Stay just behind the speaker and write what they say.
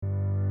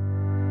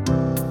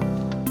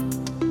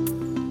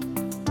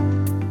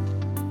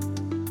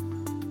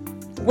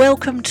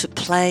Welcome to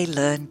Play,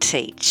 Learn,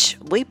 Teach.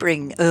 We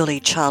bring early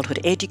childhood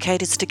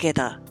educators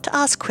together to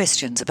ask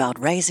questions about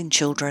raising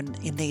children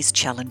in these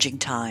challenging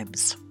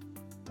times.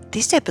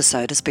 This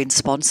episode has been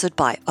sponsored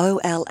by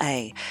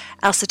OLA.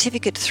 Our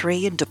Certificate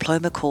 3 and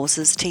Diploma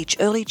courses teach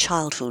early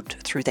childhood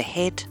through the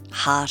head,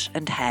 heart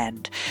and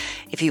hand.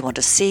 If you want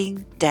to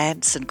sing,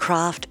 dance and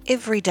craft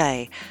every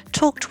day,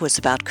 talk to us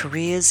about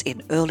careers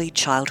in early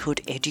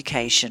childhood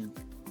education.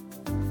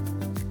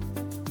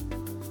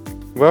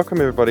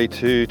 Welcome everybody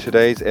to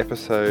today's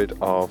episode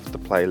of the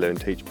Play, Learn,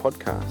 Teach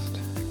podcast.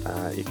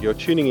 If you're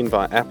tuning in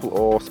via Apple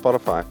or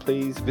Spotify,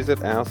 please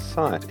visit our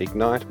site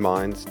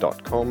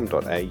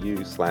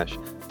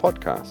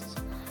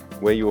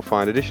igniteminds.com.au/podcasts, where you will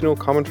find additional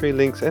commentary,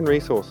 links and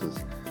resources.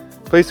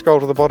 Please scroll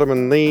to the bottom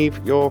and leave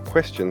your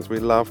questions. We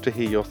love to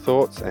hear your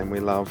thoughts and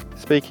we love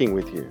speaking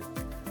with you.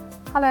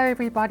 Hello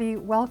everybody,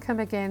 welcome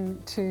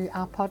again to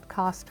our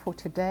podcast for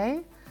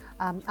today.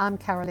 I'm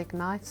Carol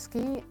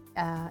Ignitsky,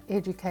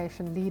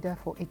 Education Leader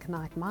for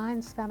Ignite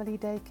Minds Family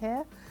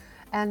Daycare,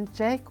 and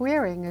Jake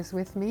Wearing is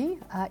with me,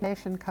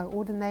 Education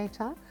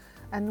Coordinator,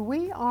 and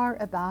we are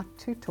about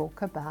to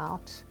talk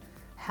about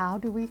how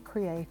do we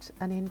create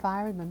an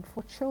environment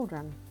for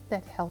children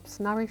that helps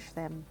nourish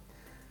them.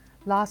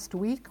 Last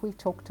week we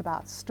talked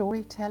about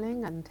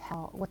storytelling and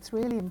how what's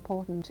really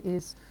important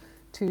is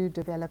to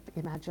develop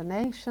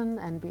imagination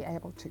and be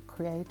able to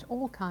create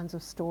all kinds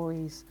of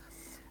stories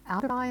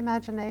out of our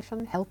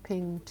imagination,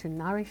 helping to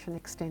nourish and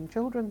extend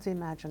children's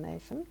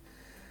imagination.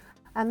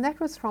 And that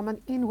was from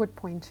an inward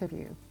point of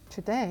view.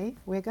 Today,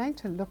 we're going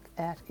to look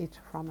at it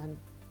from an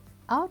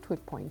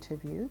outward point of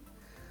view,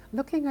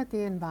 looking at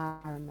the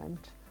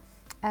environment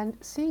and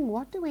seeing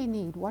what do we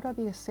need, what are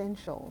the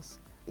essentials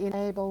to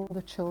enable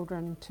the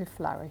children to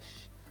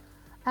flourish.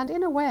 And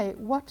in a way,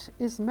 what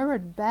is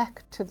mirrored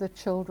back to the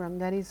children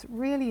that is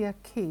really a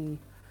key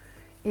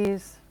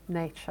is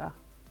nature.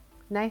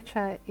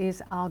 Nature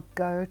is our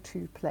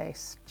go-to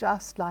place,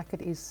 just like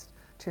it is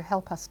to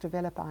help us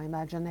develop our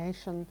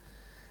imagination.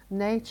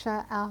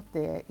 Nature out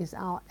there is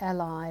our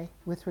ally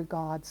with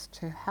regards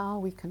to how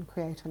we can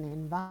create an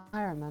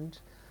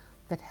environment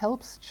that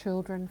helps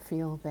children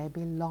feel they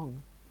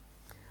belong.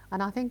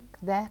 And I think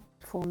that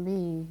for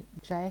me,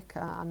 Jake,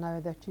 I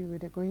know that you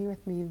would agree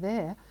with me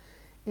there,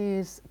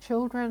 is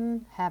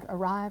children have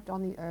arrived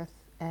on the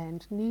earth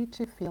and need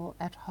to feel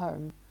at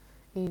home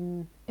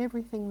in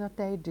everything that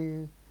they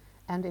do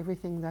and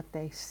everything that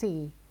they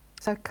see.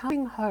 So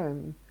coming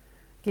home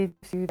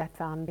gives you that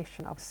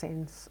foundation of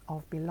sense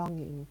of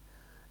belonging.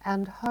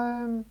 And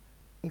home,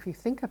 if you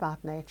think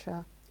about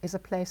nature, is a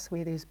place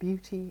where there's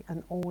beauty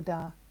and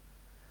order.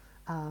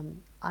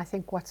 I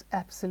think what's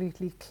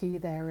absolutely key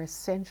there,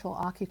 essential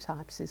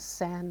archetypes, is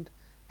sand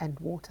and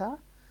water.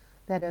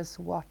 That is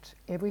what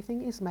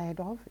everything is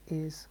made of,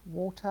 is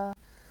water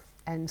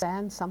and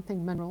sand,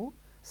 something mineral,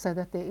 so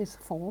that there is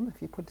form.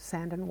 If you put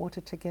sand and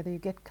water together, you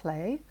get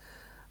clay.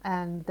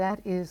 And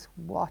that is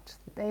what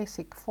the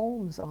basic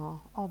forms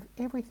are of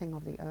everything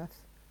of the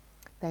earth.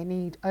 They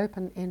need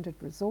open-ended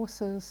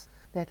resources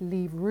that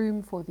leave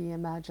room for the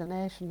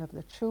imagination of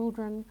the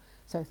children,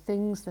 so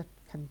things that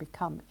can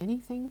become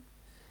anything.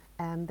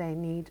 And they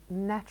need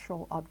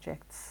natural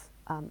objects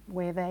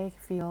where they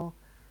feel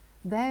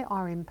they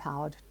are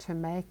empowered to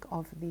make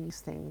of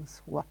these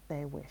things what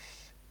they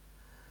wish.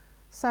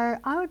 So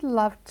I would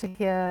love to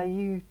hear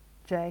you,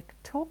 Jake,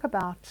 talk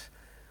about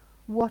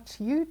what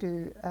you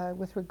do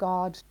with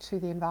regard to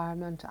the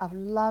environment. I've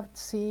loved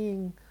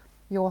seeing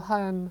your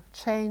home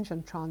change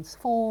and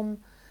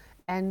transform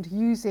and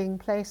using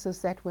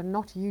places that were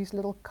not used,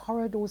 little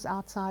corridors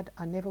outside.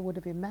 I never would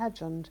have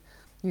imagined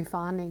you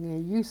finding a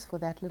use for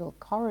that little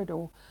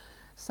corridor.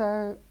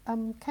 So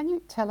can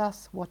you tell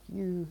us what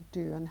you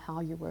do and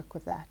how you work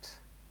with that?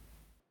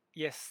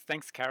 Yes,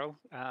 thanks, Carol.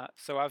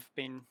 So I've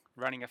been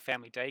running a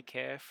family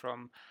daycare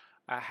from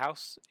a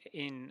house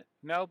in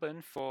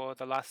Melbourne for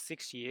the last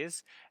 6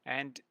 years,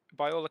 and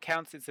by all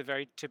accounts, it's a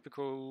very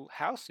typical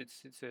house.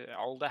 It's an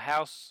older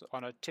house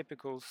on a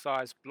typical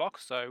size block,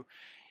 so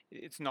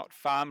it's not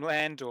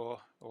farmland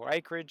or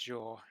acreage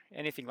or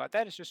anything like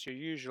that. It's just your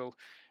usual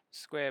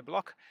square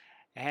block,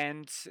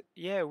 and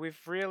yeah,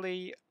 we've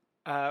really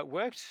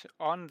worked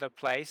on the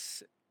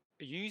place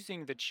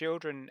using the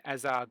children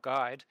as our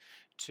guide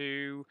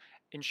to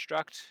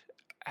instruct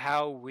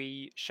how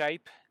we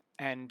shape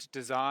and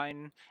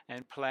design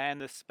and plan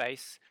the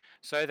space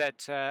so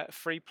that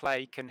free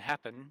play can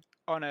happen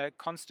on a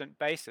constant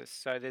basis.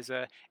 So there's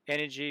a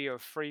energy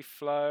of free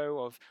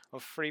flow,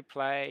 of free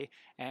play,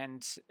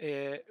 and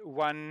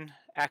one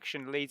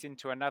action leads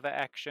into another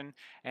action.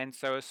 And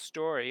so a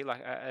story,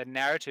 like a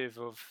narrative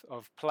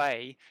of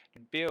play,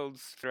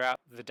 builds throughout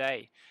the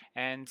day.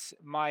 And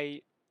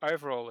my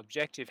overall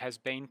objective has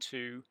been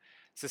to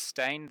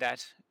sustain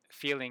that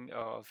feeling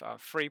of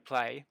free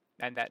play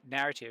and that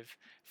narrative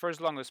for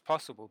as long as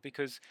possible,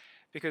 because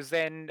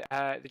then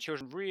the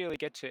children really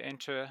get to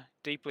enter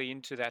deeply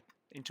into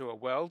a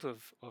world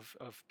of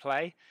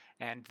play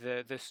and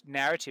this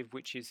narrative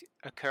which is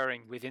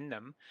occurring within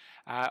them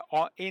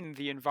in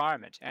the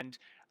environment. And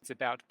It's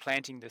about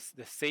planting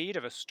the seed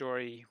of a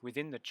story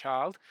within the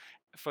child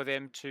for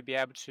them to be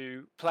able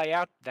to play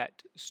out that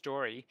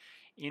story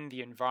in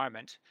the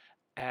environment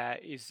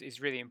is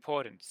really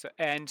important. So,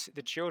 and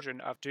the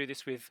children do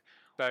this with,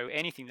 so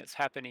anything that's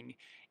happening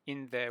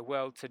in the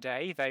world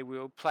today, they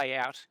will play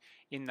out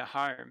in the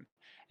home.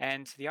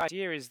 And the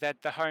idea is that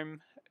the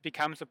home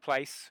becomes a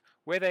place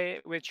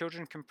where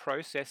children can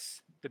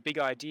process the big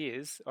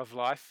ideas of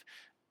life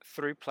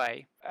through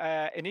play.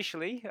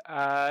 Initially,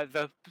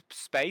 the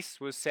space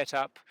was set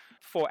up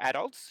for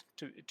adults.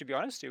 To be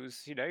honest, it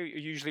was,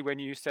 usually when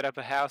you set up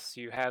a house,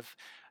 you have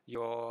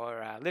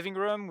your living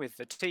room with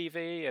the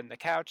TV and the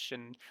couch,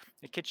 and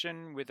the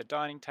kitchen with a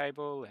dining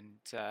table,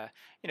 and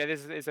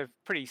there's a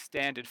pretty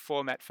standard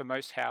format for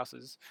most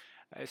houses,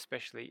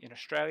 especially in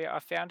Australia, I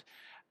found.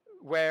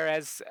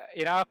 Whereas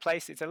in our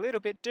place, it's a little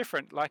bit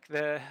different. Like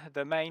the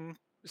main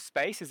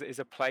space is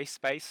a play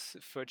space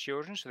for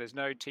children, so there's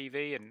no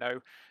TV and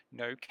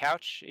no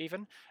couch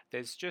even.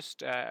 There's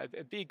just a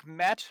big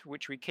mat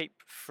which we keep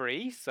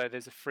free, so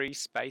there's a free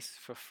space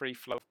for free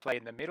flow of play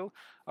in the middle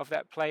of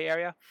that play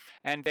area,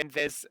 and then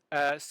there's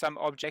some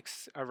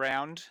objects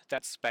around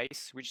that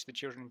space which the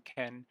children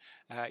can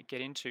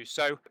get into.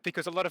 So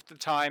because a lot of the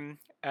time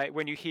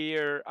when you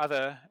hear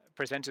other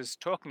presenters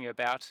talking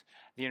about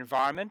the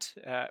environment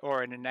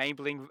or an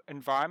enabling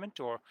environment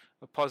or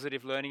a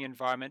positive learning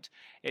environment,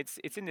 it's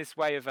in this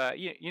way of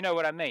you know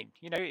what I mean.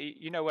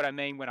 You know what I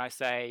mean when I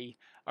say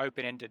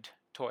open-ended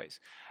toys.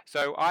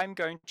 So I'm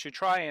going to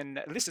try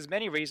and list as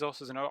many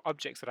resources and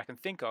objects that I can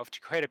think of to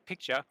create a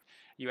picture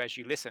as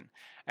you listen.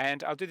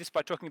 And I'll do this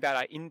by talking about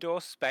our indoor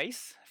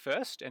space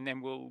first, and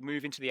then we'll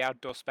move into the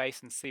outdoor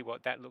space and see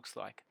what that looks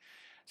like.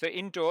 So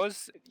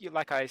indoors,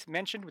 like I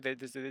mentioned,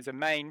 there's a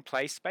main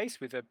play space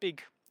with a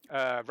big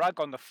rug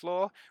on the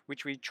floor,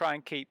 which we try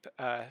and keep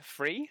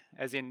free,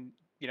 as in,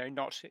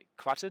 not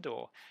cluttered,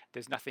 or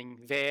there's nothing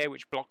there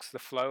which blocks the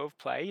flow of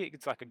play.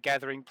 It's like a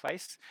gathering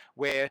place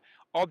where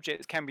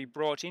objects can be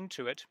brought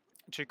into it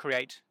to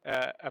create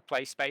a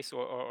play space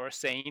or a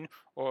scene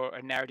or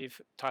a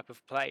narrative type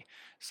of play.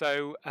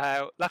 So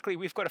luckily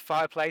we've got a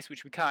fireplace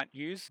which we can't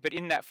use, but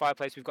in that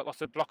fireplace we've got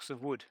lots of blocks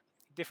of wood,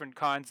 different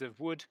kinds of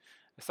wood,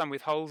 some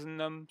with holes in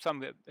them, some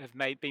that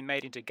have been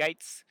made into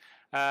gates,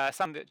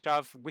 some that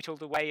I've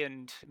whittled away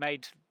and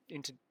made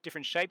into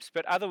different shapes,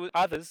 but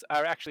others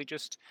are actually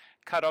just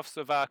cut-offs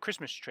of our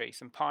Christmas tree,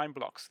 some pine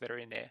blocks that are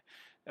in there,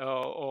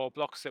 or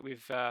blocks that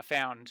we've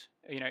found,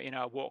 in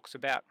our walks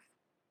about.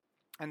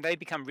 And they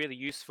become really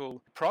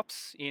useful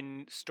props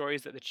in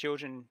stories that the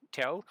children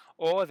tell,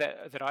 or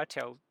that I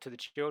tell to the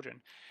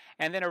children.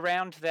 And then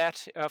around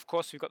that, of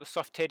course, we've got the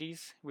soft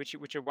teddies, which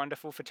are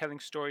wonderful for telling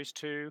stories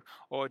too,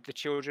 or the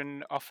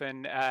children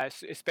often,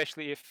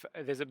 especially if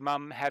there's a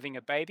mum having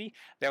a baby,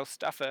 they'll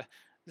stuff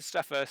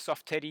a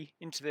soft teddy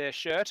into their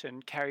shirt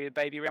and carry the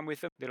baby around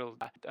with them. Little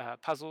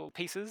puzzle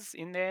pieces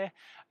in there,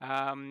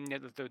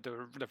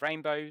 the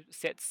rainbow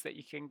sets that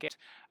you can get.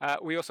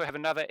 We also have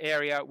another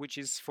area which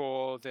is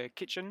for the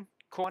kitchen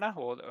corner,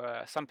 or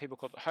some people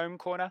call it the home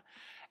corner,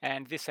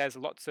 and this has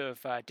lots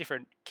of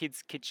different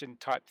kids' kitchen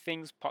type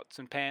things, pots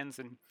and pans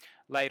and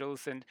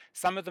ladles, and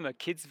some of them are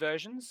kids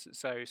versions,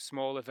 so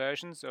smaller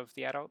versions of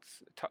the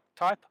adults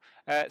type.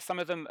 Some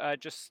of them are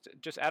just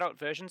adult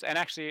versions, and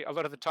actually a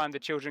lot of the time the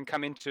children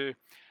come into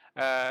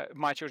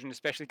my children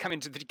especially come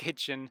into the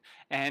kitchen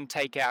and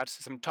take out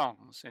some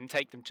tongs and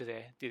take them to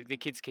the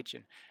kids'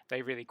 kitchen.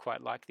 They really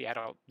quite like the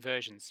adult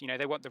versions.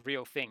 They want the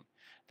real thing.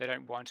 They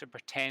don't want a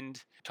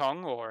pretend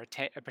tong or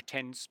a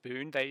pretend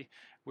spoon. They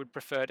would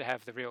prefer to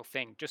have the real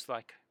thing, just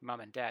like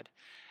mum and dad.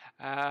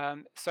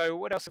 So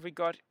what else have we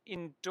got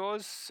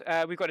indoors?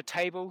 We've got a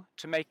table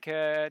to make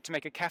a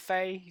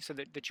cafe, so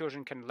that the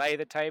children can lay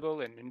the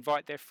table and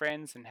invite their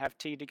friends and have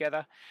tea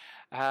together.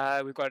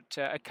 We've got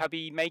a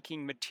cubby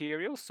making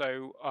material,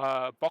 so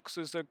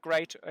boxes are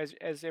great,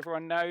 as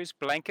everyone knows.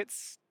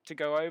 Blankets to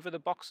go over the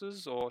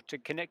boxes or to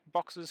connect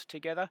boxes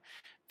together.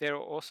 They're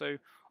also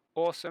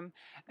awesome.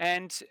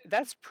 And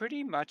that's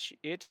pretty much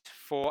it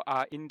for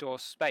our indoor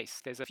space.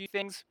 There's a few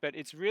things, but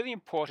it's really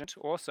important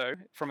also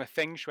from a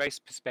feng shui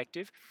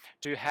perspective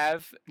to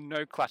have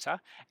no clutter.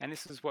 And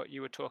this is what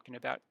you were talking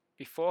about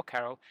before,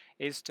 Carol,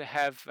 is to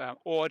have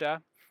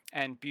order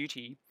and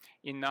beauty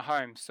in the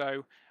home.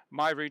 So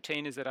my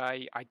routine is that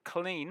I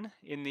clean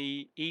in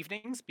the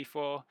evenings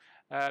before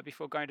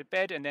going to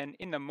bed, and then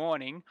in the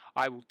morning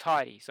I will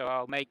tidy. So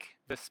I'll make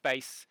the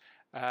space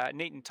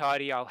neat and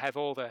tidy. I'll have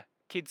all the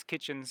kids'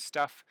 kitchen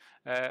stuff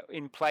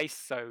in place,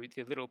 so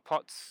the little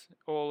pots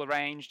all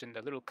arranged and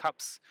the little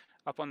cups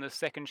up on the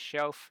second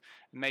shelf,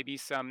 maybe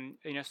some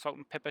salt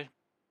and pepper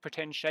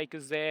pretend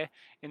shakers there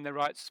in the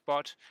right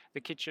spot,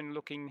 the kitchen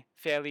looking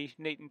fairly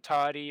neat and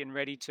tidy and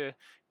ready to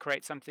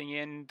create something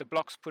in, the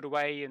blocks put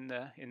away in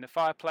the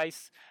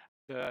fireplace,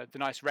 the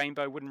nice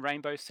wooden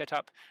rainbow set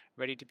up,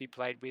 ready to be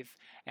played with,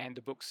 and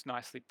the books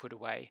nicely put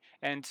away.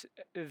 And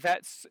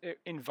that's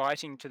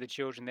inviting to the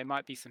children. There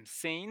might be some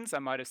scenes. I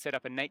might have set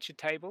up a nature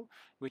table,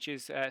 which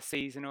is a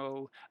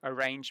seasonal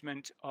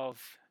arrangement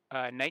of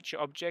nature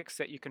objects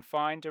that you can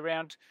find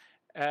around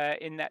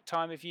in that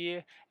time of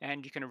year,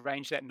 and you can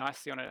arrange that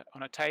nicely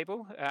on a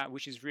table,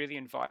 which is really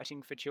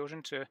inviting for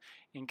children to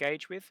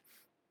engage with.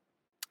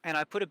 And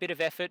I put a bit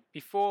of effort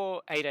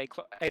before 8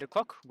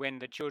 o'clock when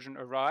the children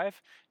arrive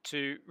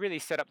to really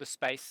set up the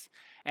space.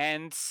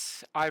 And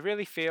I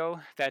really feel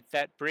that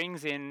that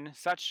brings in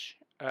such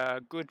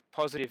good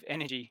positive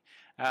energy.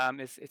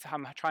 I'm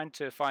trying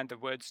to find the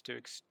words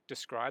to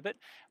describe it,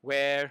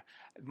 where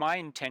my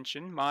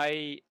intention,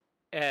 my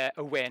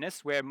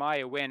awareness, where my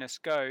awareness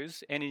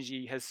goes,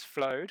 energy has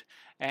flowed,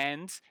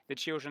 and the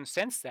children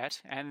sense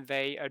that, and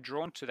they are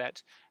drawn to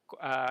that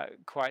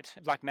quite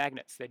like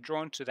magnets. They're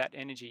drawn to that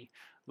energy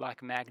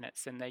like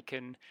magnets, and they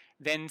can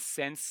then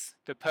sense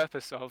the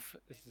purpose of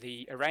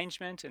the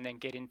arrangement and then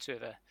get into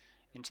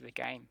the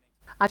game.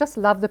 I just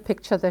love the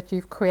picture that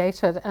you've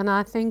created, and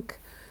I think,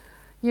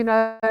 you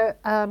know,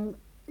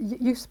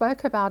 you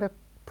spoke about a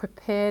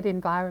prepared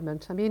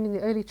environment. I mean, in the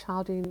early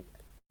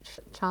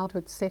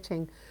childhood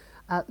setting,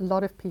 a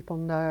lot of people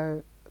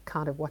know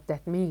kind of what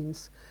that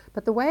means.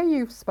 But the way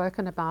you've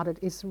spoken about it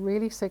is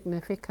really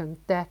significant,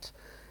 that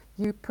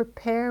you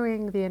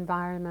preparing the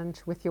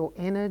environment with your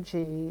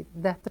energy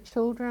that the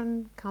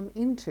children come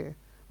into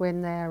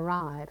when they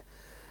arrive.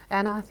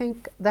 And I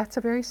think that's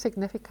a very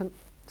significant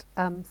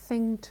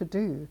thing to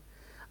do.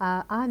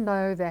 I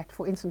know that,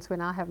 for instance,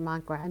 when I have my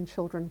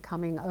grandchildren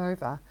coming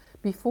over,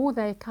 before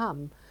they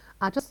come,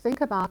 I just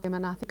think about them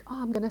and I think,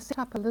 oh, I'm going to set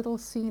up a little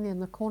scene in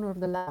the corner of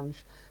the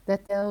lounge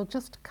that they'll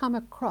just come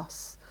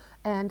across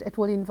and it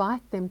will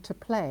invite them to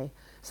play.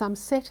 So I'm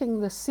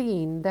setting the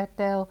scene that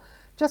they'll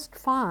just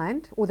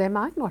find, or they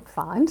might not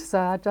find. So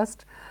I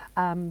just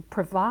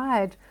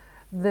provide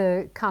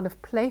the kind of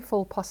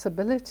playful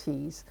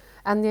possibilities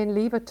and then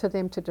leave it to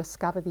them to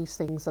discover these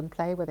things and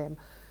play with them.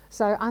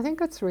 So I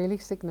think it's really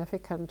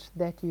significant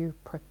that you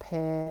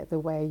prepare the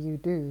way you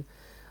do.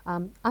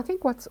 I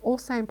think what's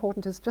also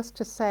important is just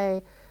to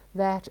say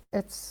that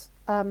it's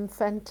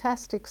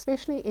fantastic,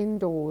 especially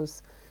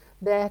indoors,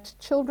 that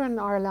children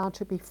are allowed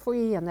to be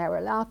free and they're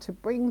allowed to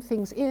bring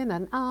things in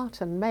and out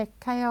and make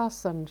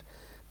chaos and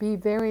be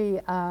very,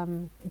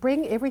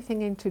 bring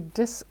everything into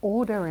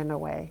disorder in a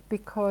way,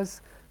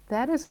 because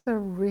that is a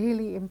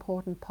really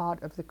important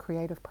part of the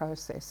creative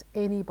process,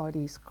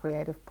 anybody's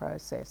creative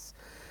process.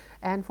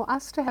 And for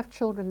us to have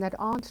children that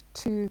aren't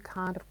too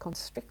kind of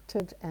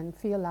constricted and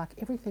feel like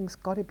everything's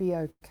got to be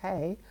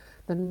okay,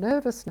 the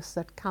nervousness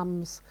that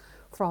comes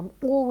from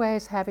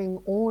always having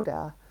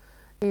order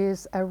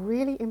is a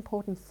really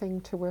important thing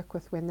to work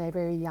with when they're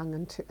very young,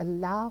 and to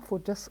allow for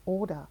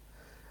disorder,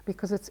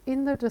 because it's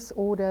in the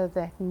disorder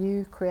that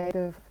new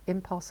creative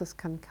impulses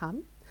can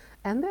come.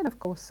 And then, of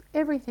course,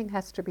 everything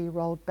has to be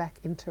rolled back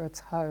into its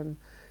home.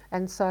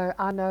 And so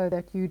I know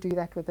that you do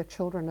that with the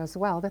children as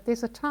well, that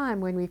there's a time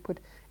when we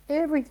put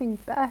everything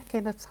back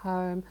in its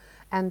home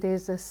and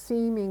there's a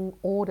seeming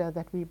order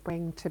that we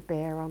bring to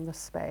bear on the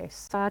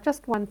space. So I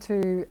just want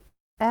to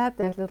add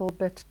that little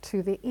bit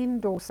to the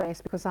indoor space,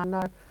 because I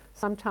know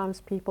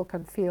sometimes people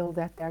can feel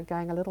that they're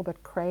going a little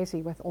bit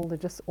crazy with all the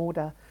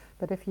disorder.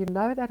 But if you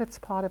know that it's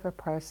part of a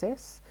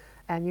process,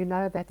 and you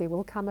know that there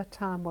will come a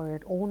time where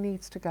it all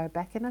needs to go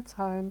back in its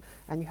home,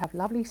 and you have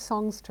lovely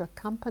songs to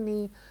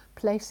accompany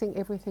placing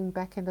everything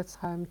back in its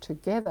home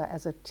together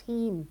as a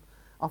team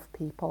of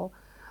people,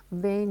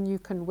 then you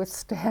can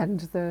withstand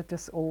the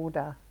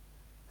disorder.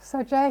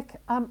 So Jake,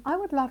 I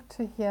would love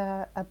to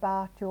hear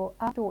about your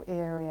outdoor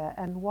area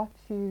and what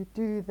you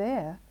do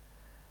there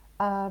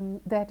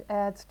that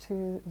adds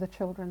to the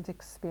children's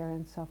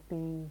experience of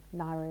being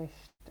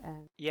nourished.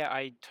 And Yeah,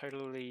 I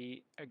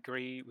totally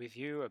agree with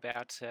you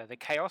about the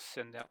chaos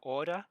and the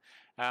order.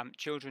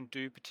 Children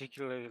do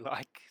particularly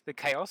like the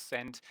chaos,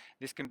 and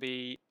this can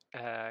be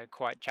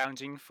quite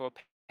challenging for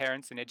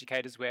parents and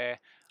educators, where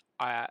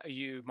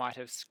you might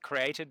have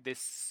created this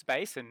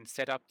space and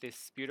set up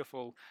this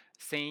beautiful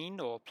scene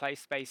or play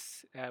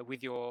space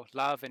with your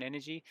love and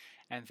energy,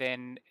 and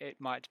then it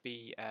might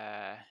be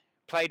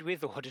played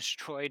with or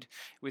destroyed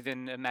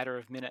within a matter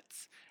of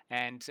minutes.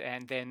 And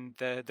then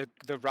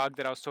the rug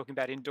that I was talking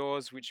about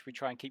indoors, which we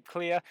try and keep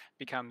clear,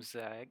 becomes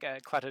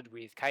cluttered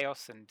with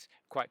chaos and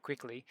quite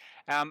quickly.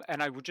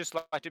 And I would just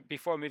like to,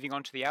 before moving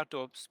on to the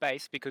outdoor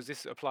space, because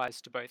this applies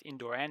to both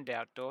indoor and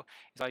outdoor,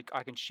 is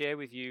I can share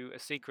with you a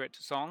secret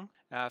song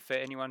for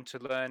anyone to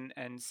learn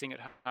and sing at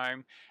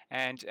home.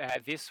 And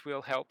this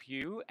will help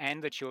you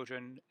and the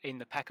children in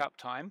the pack up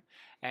time.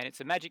 And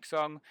it's a magic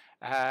song.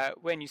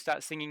 When you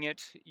start singing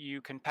it, you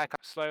can pack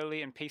up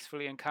slowly and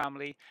peacefully and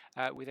calmly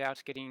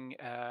without getting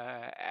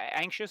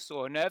anxious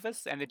or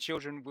nervous, and the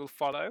children will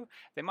follow.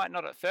 They might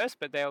not at first,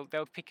 but they'll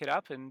pick it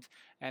up and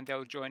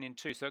they'll join in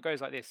too. So it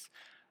goes like this: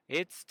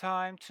 It's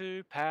time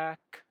to pack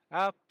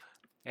up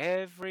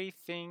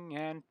everything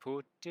and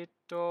put it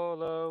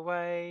all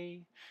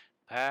away.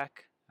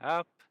 Pack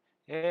up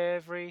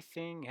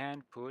everything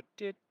and put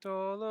it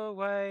all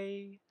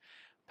away.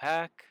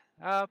 Pack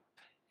up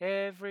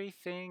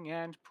everything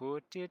and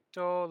put it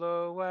all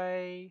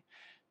away.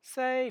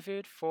 Save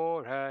it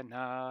for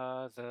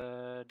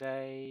another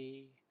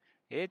day.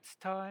 It's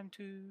time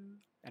to,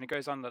 and it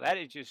goes on like that.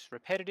 It's just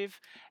repetitive,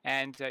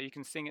 and you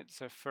can sing it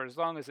for as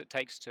long as it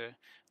takes to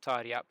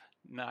tidy up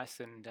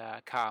nice and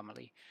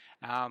calmly.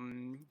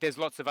 There's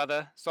lots of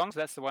other songs.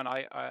 That's the one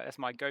that's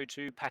my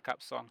go-to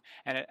pack-up song,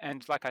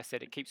 and like I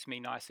said, it keeps me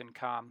nice and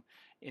calm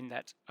in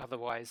that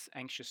otherwise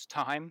anxious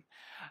time.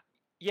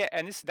 Yeah,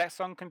 and that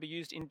song can be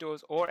used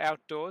indoors or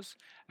outdoors.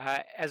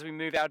 As we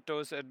move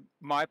outdoors at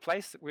my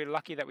place, we're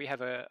lucky that we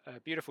have a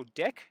beautiful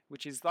deck,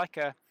 which is like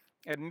a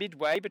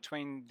midway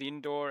between the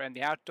indoor and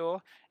the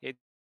outdoor. It's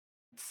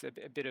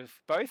a bit of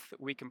both.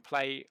 We can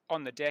play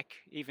on the deck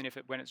even if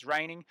when it's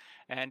raining,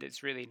 and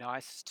it's really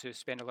nice to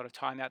spend a lot of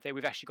time out there.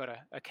 We've actually got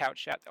a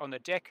couch out on the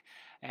deck,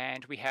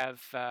 and we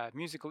have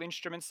musical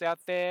instruments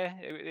out there.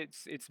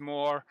 It's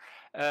more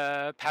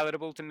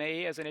palatable to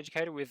me as an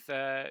educator with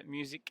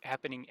music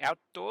happening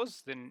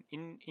outdoors than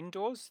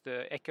indoors.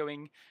 The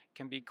echoing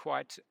can be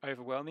quite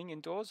overwhelming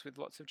indoors with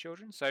lots of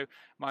children. So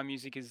my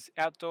music is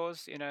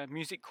outdoors in a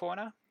music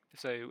corner.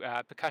 So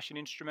percussion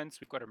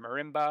instruments, we've got a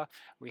marimba,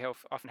 we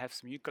often have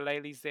some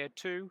ukuleles there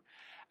too.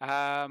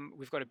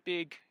 We've got a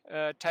big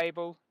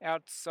table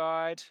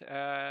outside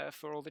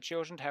for all the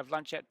children to have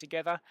lunch at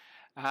together.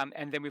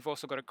 And then we've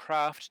also got a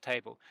craft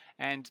table.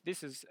 And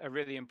this is a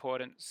really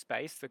important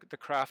space. The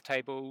craft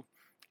table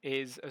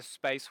is a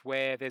space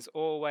where there's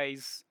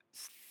always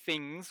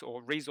things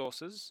or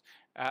resources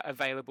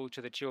available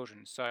to the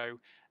children. So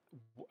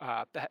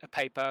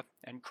paper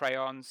and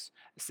crayons,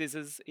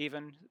 scissors,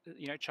 even,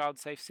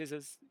 child-safe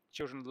scissors.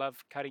 Children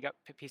love cutting up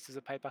pieces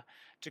of paper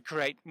to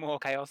create more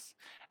chaos.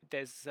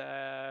 There's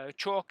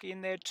chalk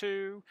in there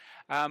too.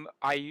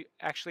 I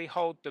actually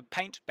hold the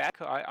paint back.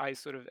 I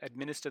sort of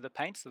administer the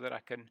paint so that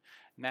I can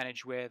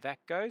manage where that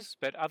goes.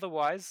 But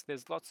otherwise,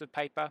 there's lots of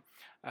paper,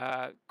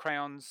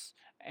 crayons,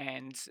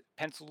 and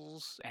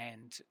pencils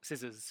and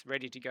scissors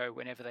ready to go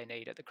whenever they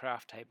need at the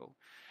craft table.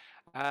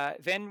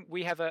 Then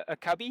we have a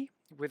cubby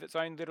with its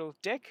own little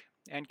deck,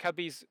 and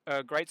cubbies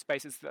are great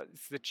spaces.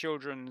 It's the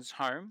children's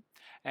home,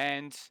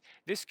 and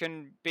this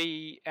can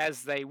be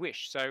as they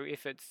wish. So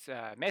if it's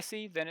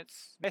messy, then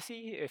it's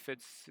messy. If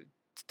it's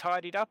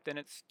tidied up, then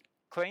it's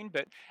clean.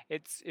 But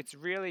it's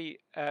really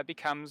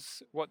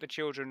becomes what the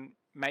children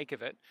make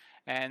of it,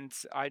 and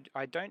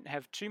I don't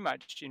have too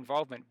much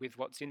involvement with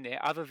what's in there,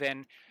 other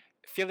than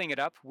filling it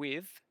up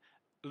with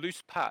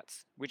loose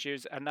parts, which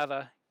is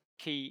another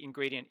key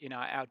ingredient in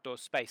our outdoor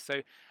space.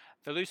 So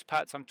the loose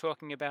parts I'm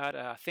talking about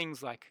are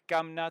things like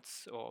gum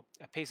nuts or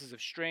pieces of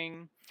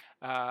string.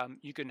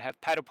 You can have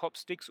paddle pop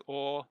sticks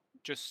or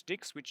just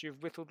sticks which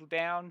you've whittled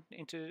down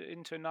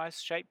into a nice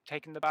shape,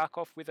 taken the bark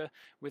off with a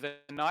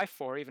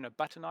knife or even a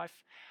butter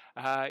knife.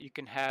 You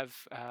could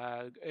have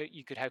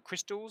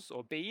crystals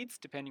or beads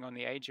depending on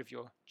the age of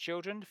your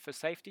children for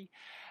safety,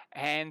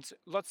 and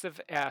lots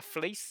of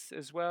fleece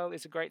as well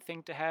is a great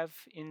thing to have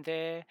in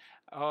there,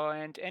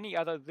 and any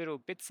other little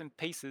bits and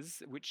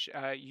pieces which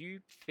you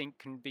think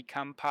can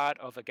become part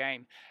of a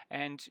game.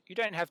 And you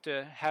don't have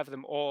to have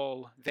them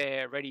all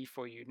there ready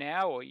for you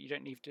now, or you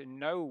don't need to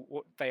know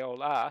what they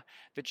all are.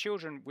 The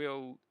children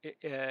will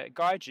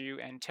guide you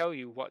and tell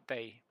you what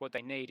they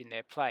need in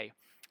their play.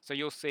 So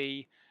you'll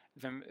see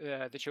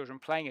the children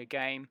playing a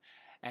game,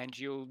 and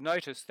you'll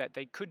notice that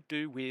they could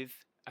do with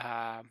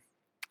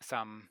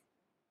some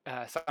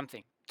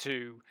something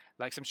to,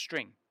 like some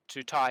string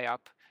to tie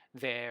up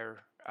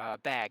their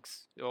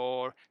bags,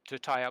 or to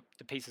tie up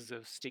the pieces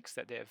of sticks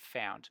that they've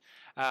found.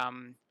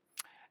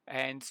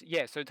 And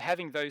yeah, so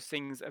having those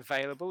things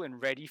available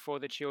and ready for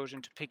the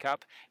children to pick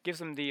up gives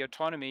them the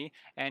autonomy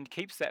and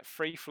keeps that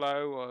free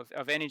flow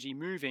of energy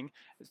moving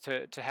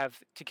to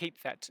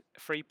keep that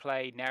free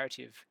play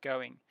narrative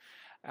going.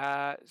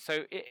 Other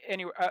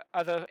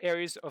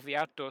areas of the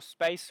outdoor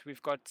space,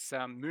 we've got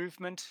some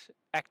movement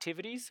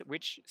activities,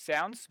 which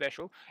sounds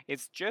special.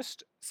 It's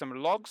just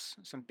some logs,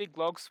 some big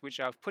logs, which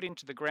I've put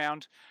into the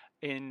ground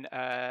in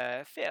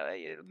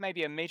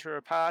maybe a meter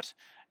apart,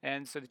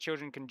 and so the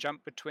children can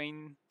jump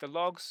between the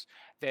logs.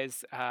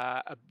 There's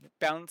a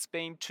balance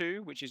beam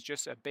too, which is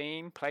just a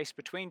beam placed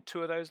between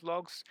two of those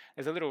logs.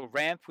 There's a little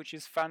ramp which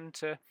is fun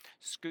to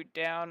scoot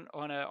down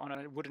on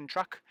a wooden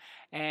truck,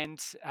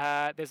 and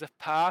there's a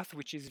path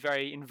which is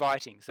very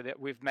inviting, so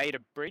that we've made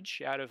a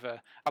bridge out of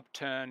a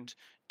upturned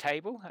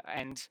table,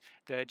 and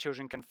the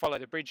children can follow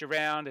the bridge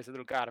around. There's a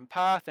little garden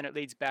path, and it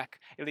leads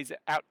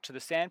out to the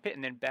sandpit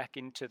and then back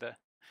onto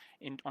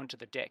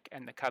the deck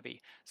and the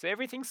cubby. So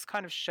everything's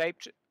kind of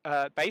shaped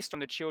based on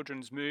the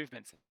children's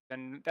movements,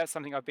 and that's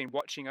something I've been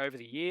watching over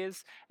the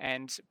years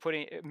and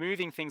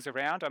moving things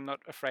around. I'm not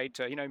afraid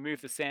to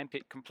move the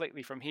sandpit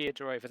completely from here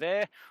to over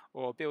there,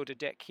 or build a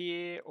deck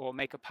here, or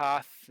make a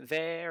path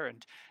there,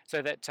 and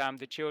so that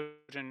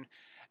the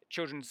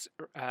children's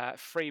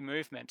free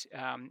movement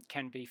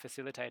can be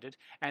facilitated.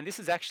 And this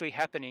is actually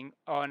happening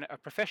on a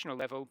professional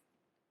level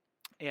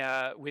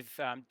with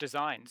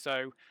design.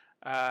 So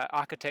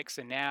architects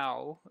are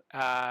now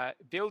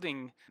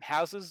building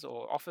houses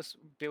or office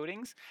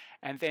buildings,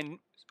 and then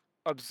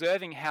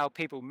observing how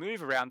people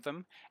move around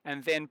them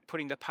and then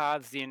putting the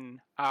paths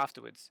in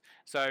afterwards.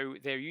 So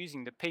they're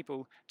using the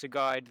people to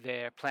guide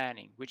their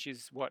planning, which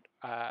is what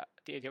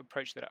the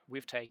approach that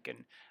we've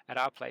taken at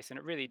our place, and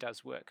it really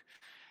does work.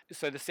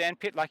 So the sand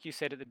pit, like you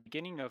said at the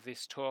beginning of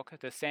this talk,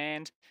 the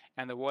sand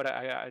and the water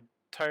are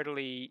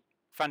totally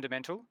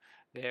fundamental.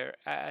 They're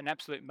an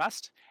absolute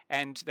must,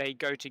 and they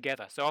go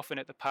together. So often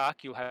at the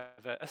park, you'll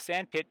have a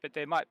sand pit, but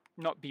there might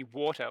not be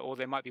water, or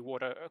there might be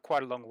water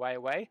quite a long way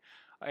away.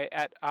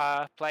 At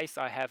our place,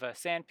 I have a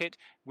sand pit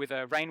with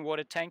a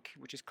rainwater tank,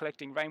 which is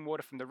collecting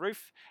rainwater from the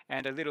roof,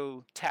 and a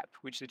little tap,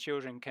 which the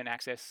children can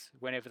access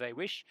whenever they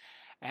wish.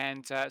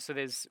 And so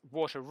there's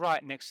water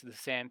right next to the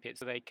sand pit,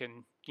 so they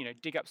can,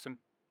 dig up some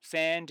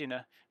sand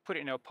put it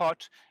in a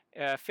pot,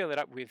 fill it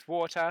up with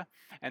water,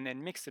 and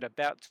then mix it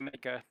about to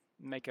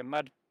make a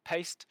mud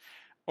paste.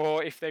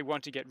 Or if they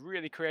want to get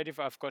really creative,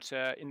 I've got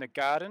in the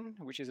garden,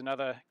 which is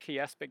another key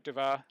aspect of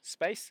our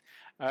space,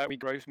 we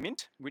grow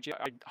mint, which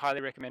I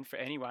highly recommend for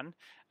anyone.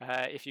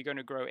 If you're going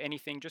to grow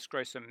anything, just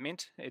grow some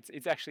mint.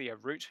 It's actually a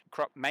root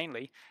crop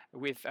mainly,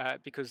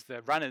 because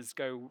the runners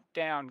go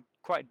down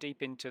quite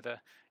deep into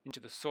the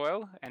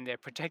soil, and they're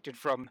protected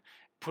from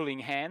pulling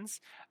hands.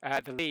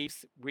 The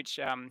leaves, which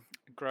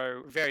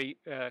grow very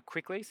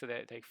quickly, so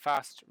they're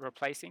fast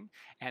replacing,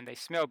 and they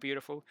smell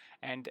beautiful.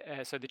 And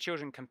so the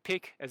children can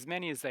pick as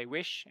many as they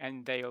wish,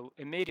 and they'll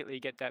immediately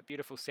get that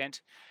beautiful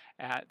scent.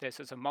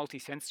 There's a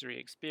multi-sensory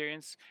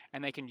experience,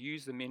 and they can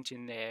use the mint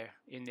in their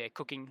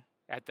cooking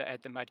at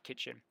the mud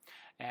kitchen,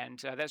 and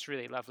that's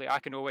really lovely. I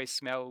can always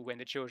smell when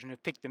the children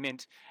have picked the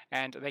mint,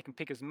 and they can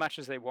pick as much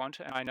as they want,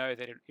 and I know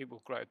that it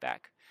will grow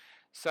back.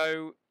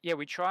 So yeah,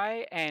 we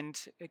try and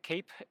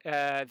keep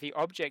the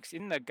objects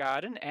in the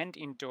garden and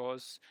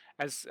indoors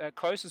as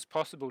close as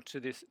possible to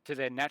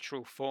their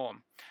natural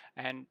form,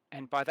 and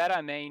by that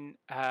I mean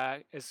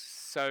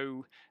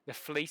so the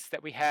fleece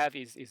that we have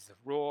is the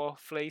raw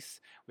fleece.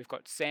 We've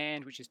got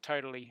sand, which is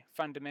totally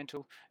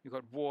fundamental. We've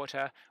got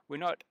water. We're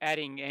not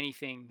adding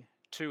anything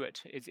to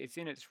it. It's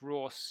in its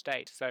raw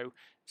state. So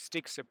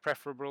sticks are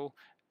preferable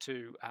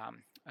to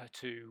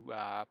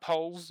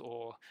poles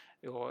or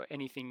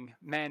anything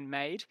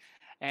man-made.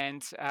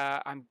 And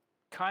I'm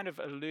kind of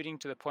alluding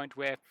to the point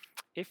where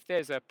if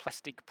there's a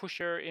plastic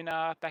pusher in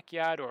our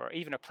backyard, or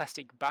even a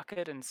plastic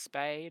bucket and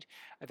spade,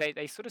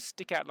 they sort of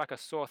stick out like a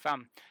sore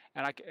thumb,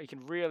 and I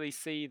can really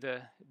see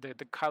the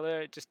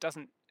color. It just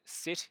doesn't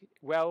sit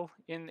well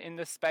in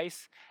the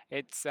space.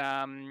 It's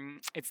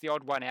the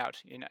odd one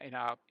out in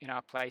our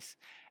place,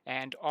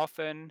 and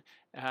often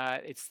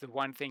it's the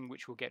one thing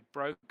which will get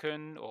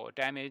broken or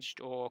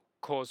damaged or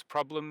cause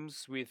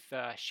problems with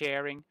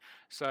sharing.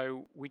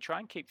 So we try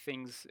and keep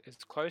things as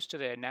close to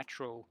their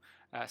natural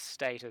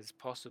state as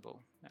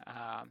possible,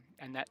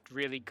 and that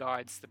really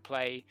guides the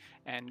play,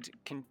 and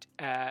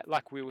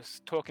like we were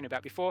talking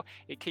about before,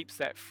 it keeps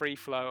that free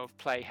flow of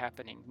play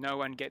happening. No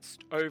one gets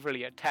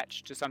overly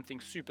attached to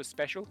something super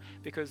special,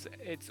 because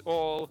it's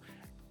all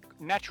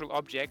natural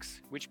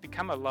objects which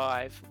become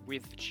alive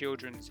with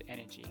children's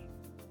energy.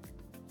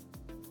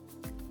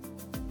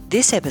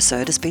 This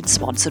episode has been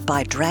sponsored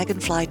by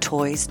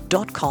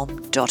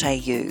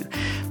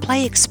dragonflytoys.com.au.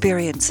 Play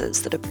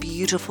experiences that are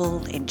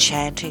beautiful,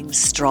 enchanting,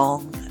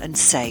 strong and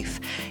safe,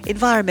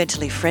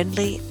 environmentally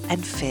friendly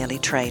and fairly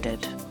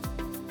traded.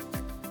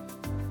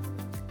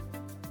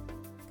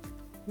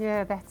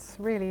 Yeah, that's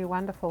really a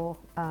wonderful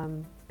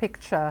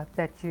picture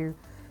that you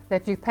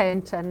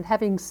paint, and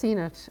having seen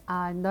it,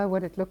 I know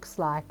what it looks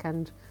like,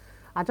 and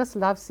I just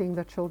love seeing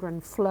the children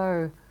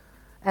flow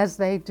as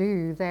they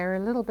do. They're a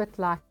little bit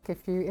like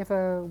if you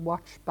ever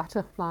watch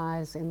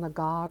butterflies in the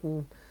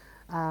garden,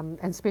 and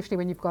especially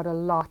when you've got a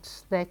lot,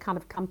 they kind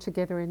of come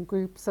together in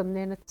groups, and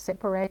then it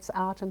separates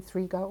out, and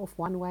 3 go off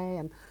one way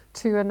and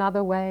 2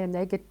 another way, and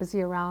they get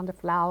busy around a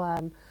flower.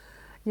 And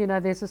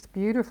there's this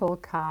beautiful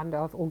kind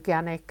of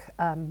organic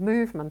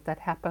movement that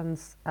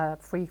happens,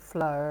 free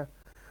flow.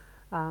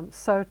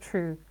 So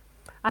true.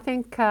 I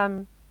think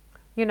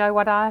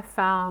what I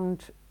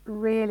found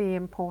really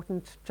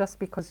important, just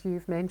because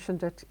you've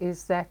mentioned it,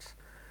 is that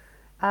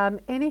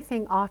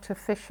anything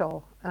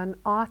artificial, an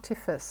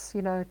artifice,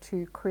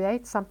 to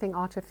create something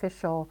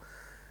artificial,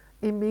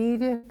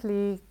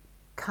 immediately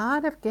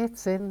kind of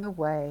gets in the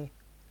way.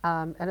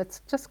 And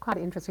it's just quite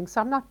interesting. So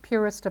I'm not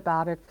purist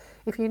about it.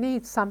 If you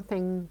need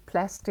something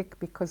plastic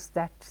because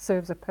that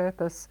serves a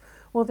purpose,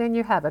 well, then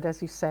you have it.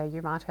 As you say,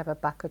 you might have a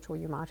bucket, or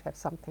you might have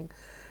something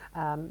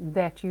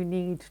that you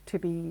need to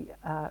be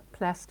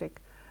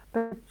plastic.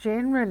 But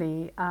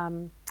generally,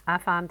 I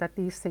find that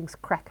these things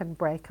crack and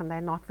break, and they're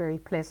not very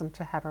pleasant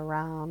to have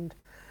around.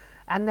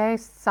 And they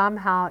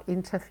somehow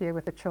interfere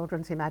with the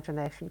children's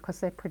imagination because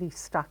they're pretty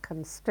stuck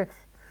and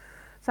stiff.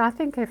 So I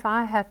think if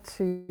I had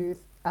to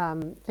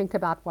think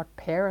about what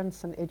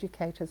parents and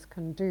educators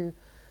can do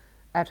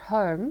at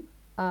home,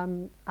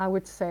 I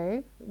would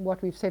say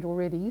what we've said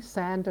already: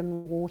 sand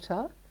and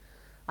water.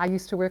 I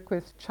used to work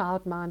with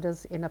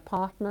childminders in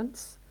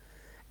apartments,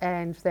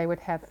 and they would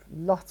have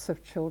lots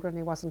of children.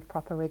 There wasn't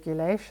proper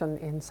regulation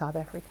in South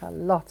Africa,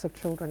 lots of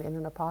children in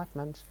an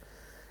apartment.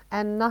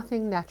 and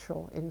nothing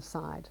natural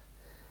inside.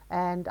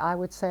 And I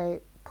would say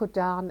put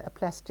down a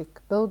plastic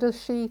builder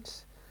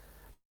sheet,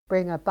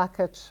 bring a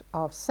bucket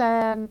of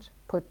sand,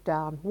 put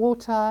down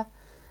water,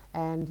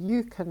 and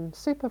you can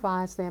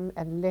supervise them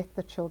and let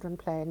the children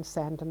play in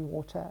sand and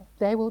water.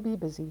 They will be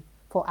busy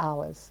for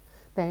hours.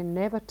 They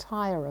never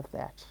tire of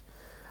that.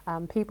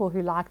 People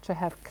who like to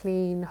have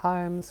clean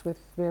homes with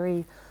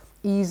very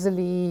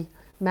easily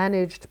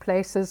managed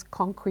places,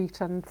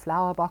 concrete and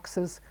flower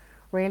boxes,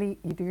 really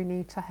you do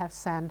need to have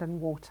sand and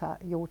water.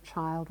 Your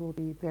child will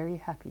be very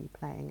happy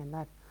playing in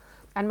that.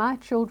 And my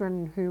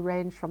children, who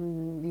range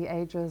from the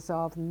ages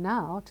of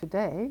now,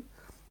 today,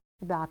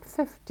 about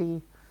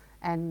 50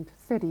 and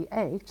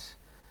 38,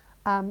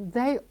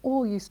 they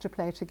all used to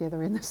play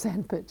together in the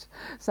sandpit.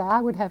 So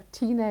I would have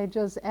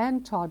teenagers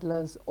and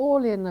toddlers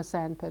all in the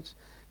sandpit,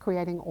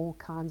 creating all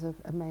kinds of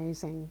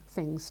amazing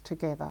things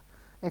together.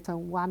 It's a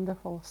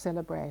wonderful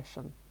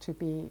celebration to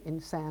be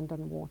in sand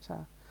and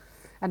water.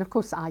 And of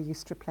course, I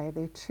used to play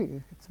there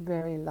too. It's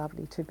very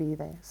lovely to be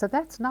there. So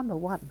that's number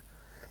one.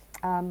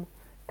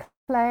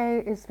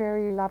 Clay is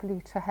very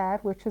lovely to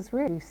have, which is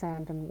really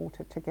sand and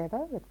water together.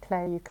 With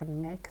clay you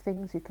can make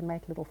things, you can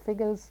make little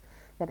figures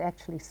that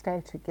actually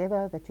stay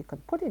together that you can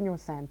put in your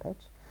sandpit.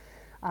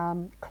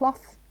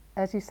 Cloth,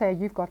 as you say,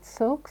 you've got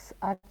silks.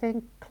 I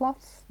think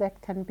cloths that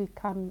can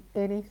become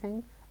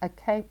anything, a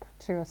cape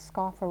to a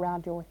scarf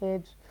around your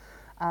head,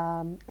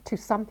 to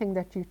something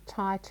that you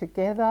tie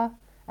together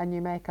and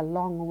you make a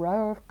long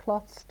row of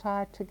cloths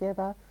tied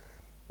together.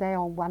 They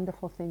are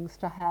wonderful things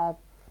to have.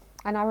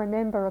 And I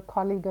remember a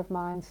colleague of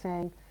mine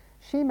saying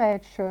she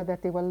made sure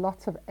that there were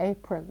lots of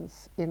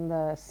aprons in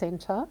the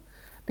center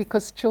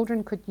because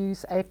children could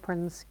use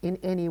aprons in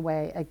any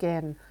way.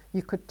 Again,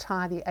 you could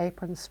tie the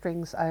apron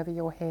strings over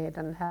your head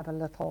and have a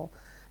little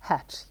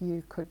hat.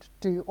 You could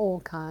do all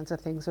kinds of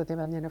things with them,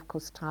 and then of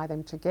course tie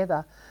them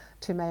together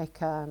to make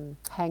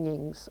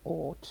hangings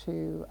or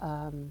to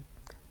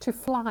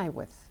fly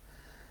with.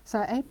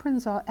 So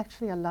aprons are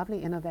actually a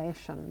lovely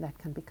innovation that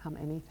can become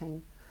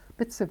anything.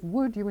 Bits of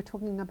wood, you were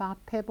talking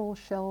about pebbles,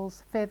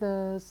 shells,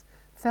 feathers,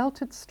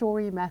 felted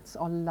story mats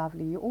are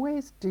lovely. You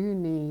always do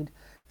need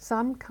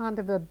some kind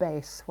of a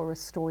base for a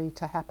story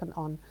to happen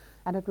on,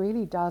 and it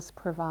really does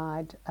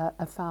provide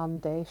a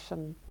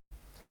foundation.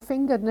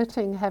 Finger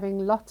knitting, having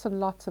lots and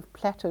lots of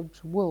plaited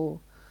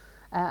wool,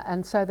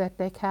 and so that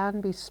there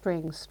can be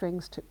strings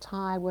to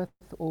tie with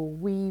or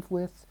weave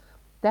with.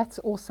 That's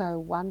also a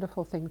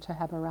wonderful thing to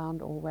have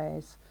around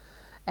always.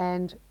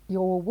 And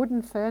your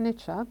wooden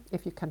furniture,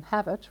 if you can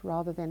have it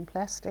rather than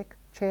plastic,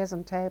 chairs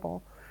and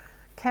table,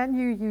 can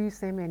you use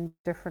them in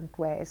different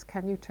ways?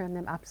 Can you turn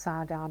them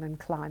upside down and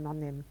climb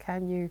on them?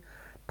 Can you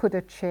put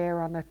a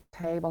chair on a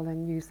table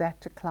and use that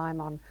to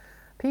climb on?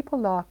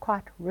 People are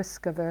quite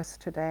risk averse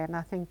today, and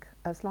I think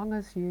as long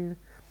as you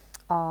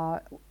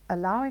are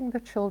allowing the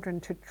children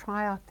to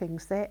try out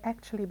things, they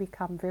actually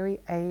become very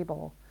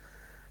able.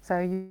 So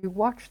you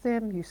watch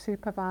them, you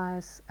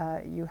supervise,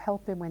 you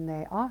help them when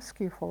they ask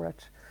you for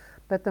it,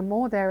 but the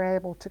more they're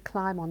able to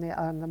climb on their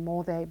own, the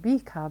more they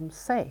become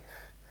safe.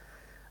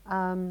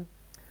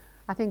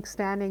 I think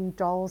standing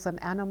dolls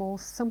and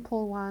animals,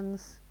 simple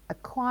ones, a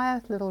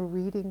quiet little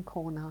reading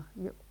corner.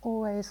 You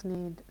always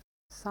need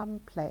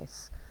some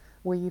place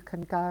where you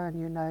can go and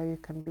you know you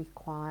can be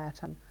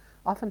quiet, and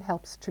often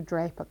helps to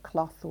drape a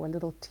cloth or a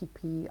little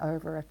teepee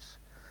over it.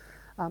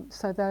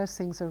 So those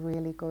things are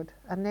really good.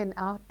 And then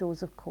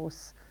outdoors, of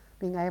course,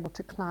 being able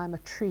to climb a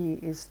tree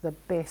is the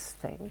best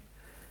thing.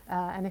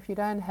 And if you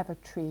don't have a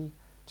tree,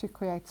 to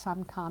create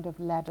some kind of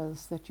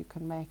ladders that you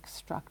can make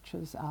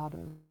structures out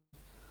of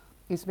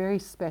is very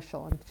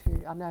special.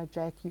 And I know,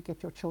 Jake, you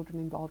get your children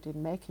involved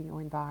in making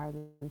your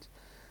environment.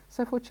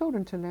 So for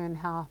children to learn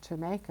how to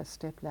make a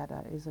step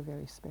ladder is a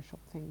very special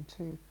thing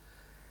too.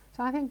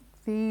 So I think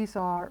these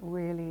are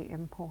really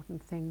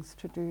important things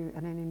to do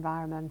in an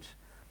environment.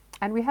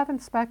 And we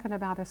haven't spoken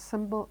about a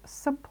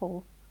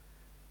simple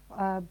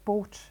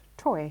bought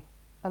toy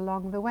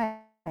along the way.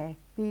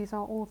 These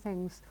are all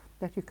things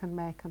that you can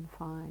make and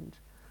find.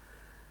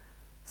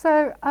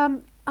 So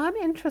I'm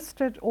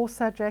interested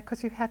also, Jake,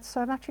 because you've had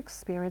so much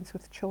experience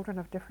with children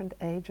of different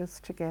ages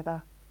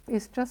together,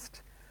 is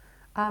just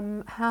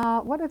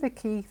what are the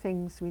key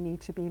things we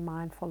need to be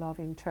mindful of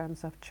in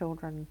terms of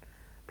children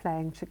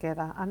playing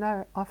together? I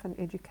know often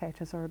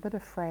educators are a bit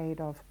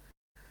afraid of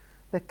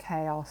the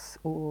chaos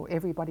or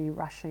everybody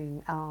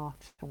rushing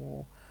out,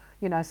 or,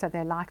 so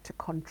they like to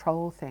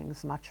control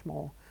things much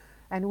more.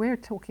 And we're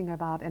talking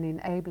about an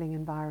enabling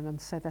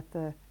environment so that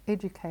the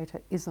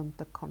educator isn't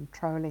the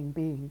controlling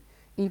being,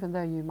 even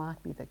though you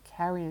might be the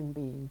carrying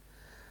being.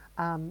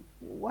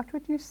 What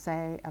would you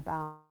say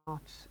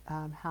about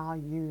how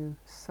you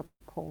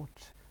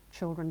support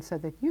children so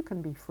that you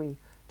can be free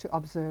to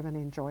observe and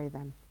enjoy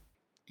them?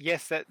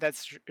 Yes,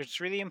 it's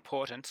really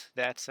important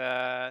that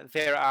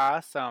there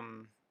are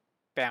some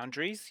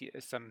boundaries,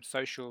 some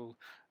social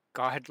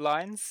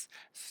guidelines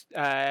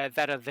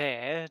that are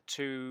there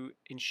to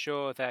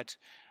ensure that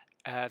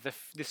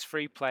this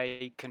free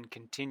play can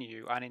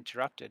continue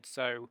uninterrupted.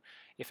 So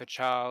if a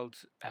child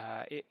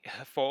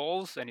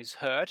falls and is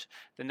hurt,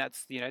 then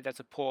that's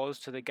a pause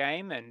to the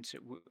game, and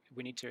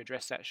we need to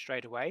address that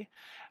straight away.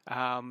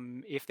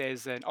 If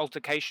there's an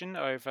altercation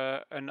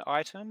over an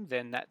item,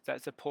 then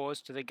that's a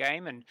pause to the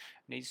game and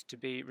needs to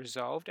be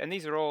resolved. And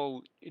these are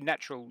all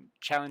natural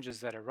challenges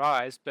that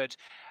arise, but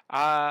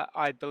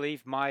I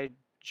believe my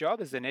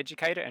job as an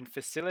educator and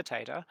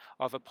facilitator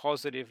of a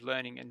positive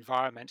learning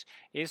environment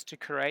is to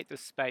create the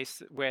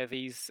space where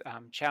these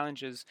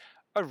challenges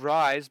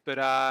arise but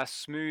are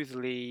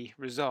smoothly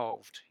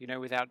resolved,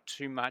 without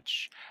too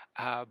much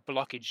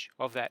blockage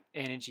of that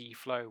energy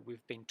flow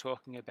we've been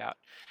talking about.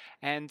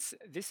 And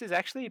this is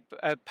actually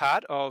a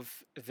part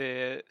of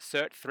the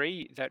Cert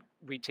 3 that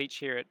we teach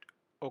here at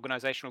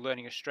Organisational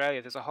Learning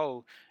Australia. There's a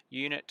whole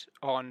unit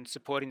on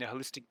supporting the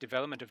holistic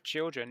development of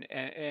children,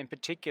 and in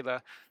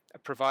particular,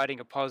 providing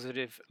a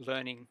positive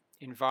learning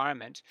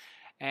environment.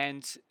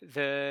 And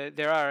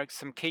there are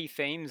some key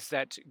themes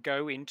that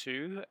go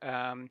into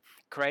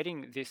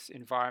creating this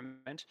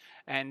environment,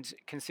 and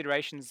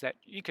considerations that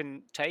you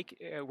can take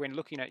when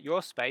looking at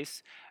your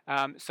space,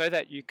 so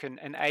that you can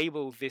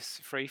enable this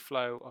free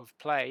flow of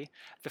play.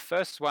 The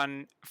first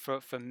one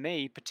for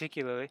me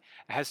particularly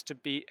has to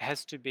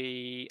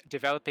be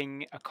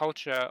developing a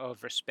culture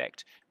of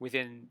respect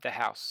within the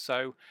house.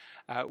 So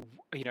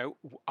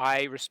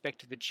I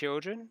respect the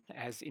children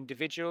as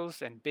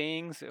individuals and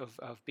beings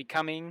of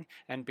becoming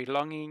and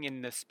belonging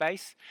in the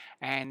space,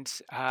 and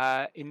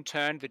in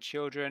turn the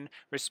children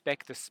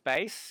respect the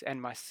space and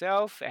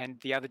myself and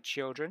the other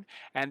children,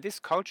 and this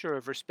culture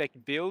of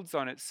respect builds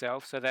on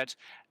itself, so that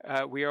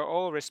we are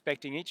all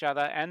respecting each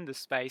other and the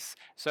space,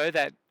 so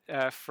that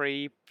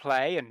free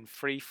play and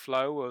free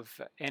flow of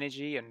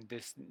energy and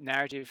this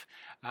narrative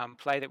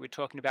play that we're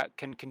talking about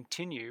can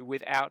continue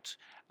without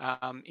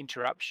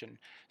interruption.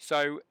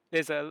 So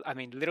there's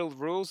little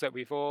rules that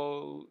we've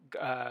all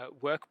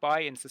work by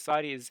in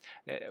society is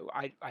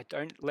I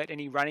don't let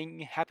any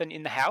running happen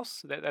in the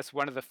house. That's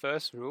one of the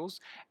first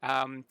rules,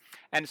 and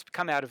it's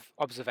come out of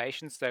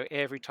observation. So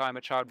every time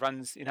a child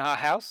runs in our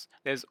house,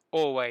 there's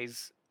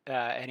always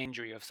an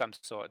injury of some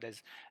sort.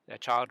 There's a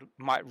child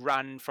might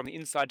run from the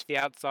inside to the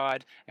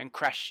outside and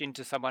crash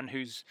into someone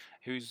who's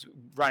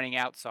running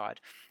outside.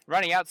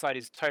 Running outside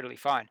is totally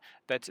fine,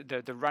 but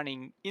the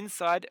running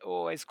inside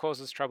always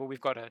causes trouble.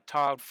 We've got a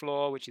tiled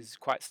floor which is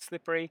quite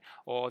slippery,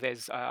 or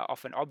there's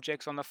often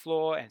objects on the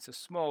floor, and it's a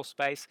small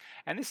space.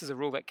 And this is a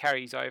rule that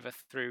carries over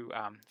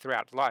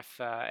throughout life,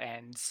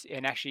 and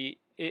actually.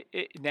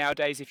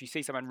 Nowadays, if you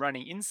see someone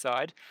running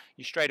inside,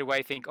 you straight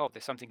away think, "Oh,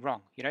 there's something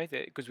wrong,"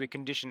 because we're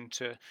conditioned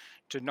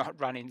to not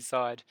run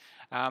inside.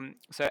 And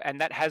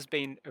that has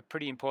been a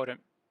pretty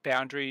important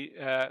boundary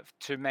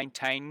to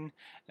maintain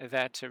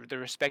that the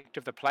respect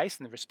of the place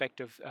and the respect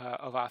of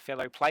our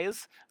fellow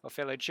players or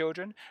fellow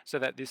children, so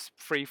that this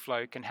free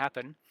flow can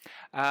happen.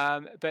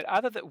 But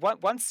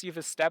once you've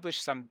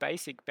established some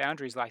basic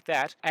boundaries like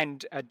that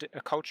and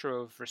a culture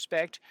of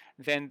respect,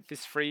 then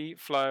this free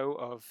flow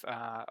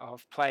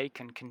of play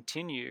can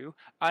continue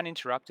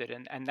uninterrupted,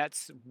 and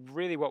that's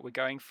really what we're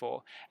going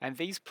for. And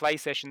these play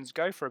sessions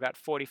go for about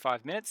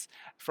 45 minutes,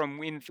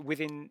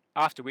 within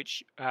after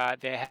which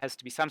there has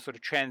to be some sort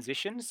of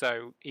transition.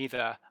 So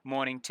either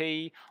morning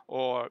tea,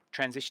 or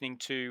transitioning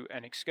to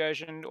an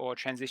excursion, or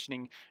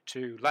transitioning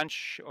to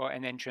lunch,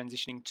 and then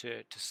transitioning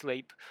to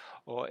sleep,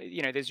 or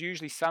there's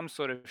usually some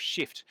sort of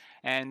shift.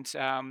 And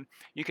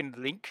you can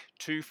link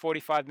two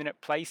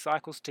 45-minute play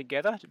cycles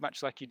together,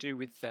 much like you do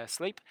with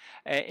sleep,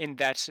 in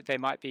that there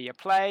might be a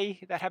play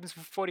that happens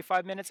for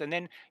 45 minutes, and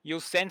then you'll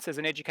sense as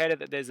an educator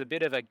that there's a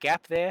bit of a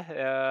gap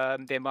there.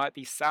 There might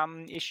be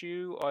some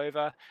issue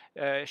over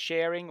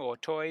sharing or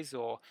toys,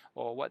 or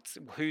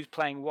who's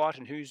playing what,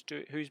 and who's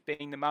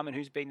being the mum and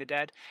who's being the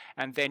dad,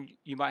 and then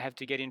you might have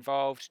to get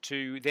involved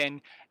to then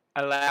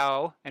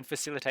allow and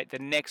facilitate the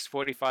next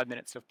 45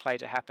 minutes of play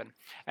to happen.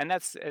 And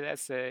that's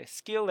a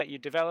skill that you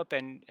develop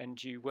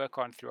and you work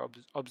on through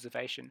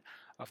observation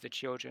of the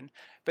children.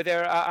 But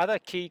there are other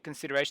key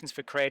considerations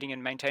for creating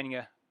and maintaining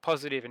a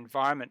positive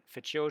environment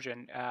for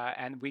children,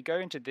 and we go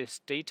into this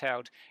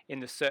detailed in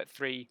the Cert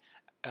 3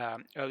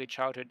 Early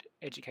Childhood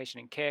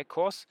Education and Care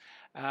course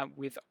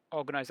with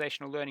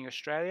Organisational Learning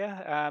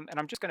Australia, and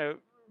I'm just going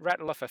to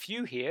rattle off a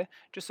few here,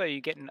 just so you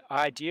get an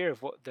idea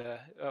of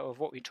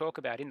what we talk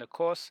about in the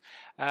course.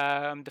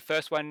 The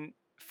first one,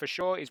 for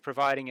sure, is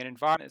providing an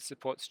environment that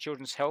supports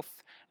children's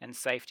health and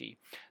safety.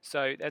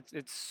 So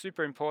it's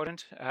super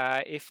important.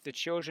 If the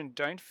children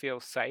don't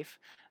feel safe,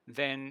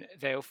 then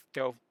they'll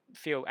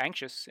feel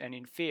anxious and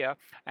in fear,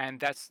 and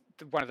that's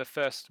one of the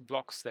first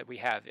blocks that we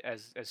have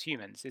as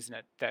humans, isn't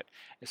it? That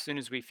as soon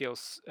as we feel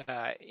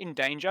in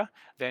danger,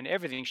 then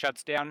everything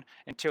shuts down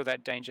until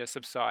that danger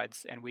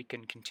subsides, and we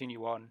can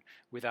continue on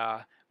with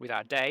our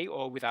day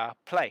or with our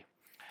play.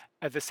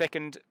 The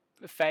second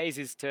phase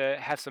is to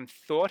have some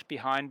thought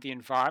behind the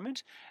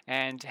environment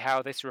and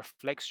how this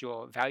reflects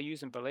your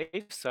values and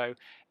beliefs. So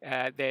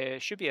there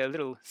should be a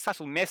little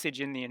subtle message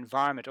in the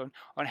environment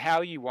on how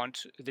you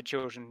want the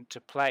children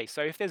to play.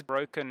 So if there's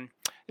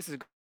this is a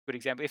good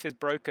example, if there's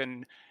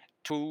broken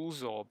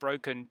tools or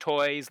broken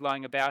toys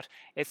lying about,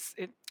 it's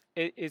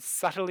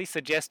subtly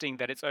suggesting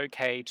that it's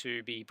okay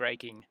to be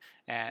breaking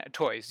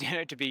toys,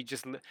 to be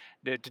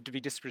to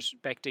be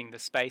disrespecting the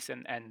space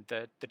and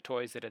the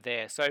toys that are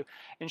there. So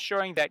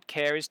ensuring that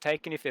care is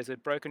taken. If there's a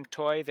broken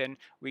toy, then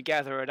we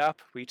gather it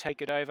up, we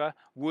take it over.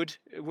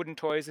 Wooden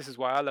toys, this is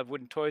why I love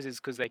wooden toys,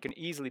 is because they can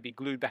easily be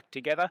glued back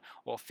together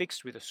or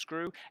fixed with a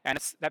screw, and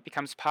that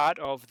becomes part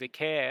of the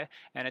care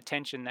and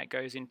attention that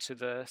goes into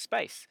the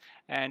space,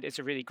 and it's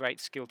a really great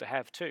skill to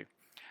have too.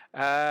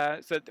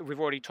 So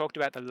we've already talked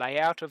about the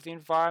layout of the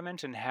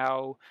environment and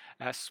how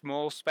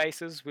small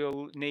spaces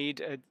will need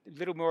a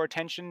little more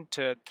attention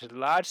to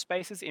large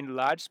spaces. In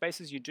large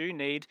spaces, you do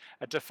need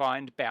a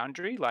defined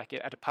boundary. Like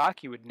at a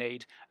park, you would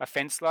need a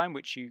fence line,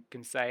 which you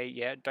can say,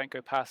 yeah, don't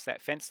go past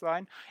that fence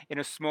line. In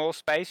a small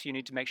space, you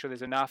need to make sure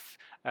there's enough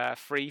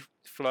free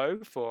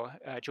flow for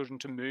children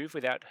to move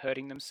without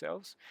hurting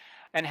themselves.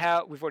 And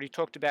how we've already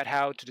talked about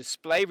how to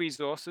display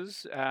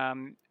resources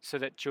so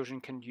that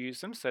children can use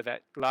them, so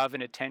that love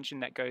and attention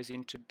that goes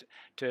into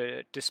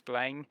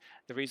displaying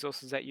the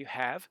resources that you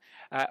have.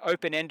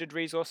 Open-ended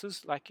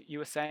resources, like you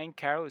were saying,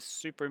 Carol, is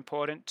super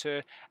important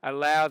to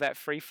allow that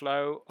free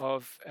flow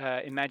of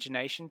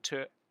imagination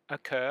to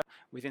occur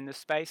within the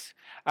space.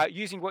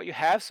 Using what you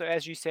have, so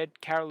as you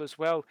said, Carol, as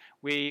well,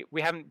 we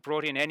haven't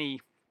brought in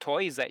any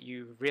toys that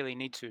you really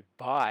need to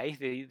buy.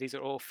 These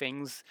are all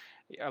things,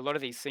 a lot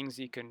of these things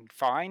you can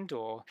find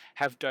or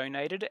have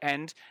donated,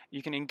 and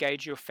you can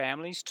engage your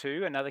families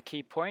too. Another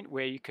key point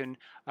where you can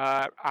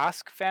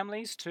ask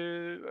families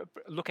to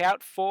look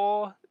out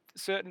for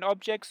certain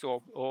objects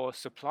or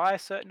supply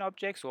certain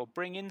objects or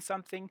bring in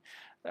something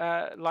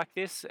like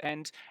this,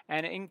 and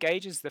it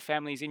engages the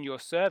families in your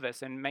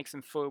service and makes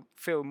them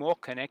feel more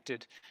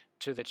connected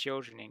to the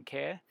children in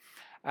care.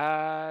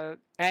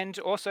 And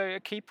also a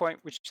key point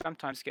which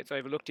sometimes gets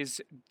overlooked is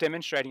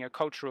demonstrating a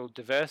cultural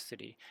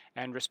diversity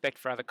and respect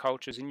for other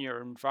cultures in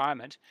your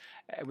environment.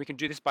 We can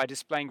do this by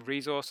displaying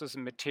resources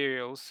and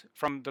materials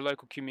from the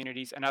local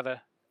communities and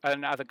other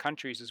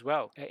countries as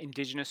well.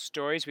 Indigenous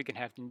stories, we can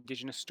have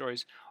Indigenous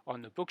stories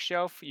on the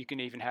bookshelf. You can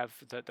even have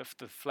the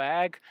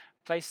flag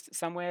placed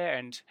somewhere,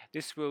 and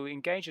this will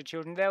engage the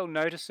children. They'll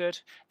notice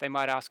it. They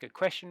might ask a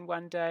question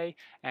one day,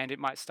 and it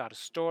might start a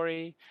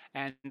story.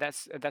 And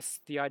that's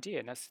the idea,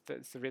 and that's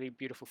the really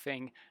beautiful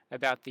thing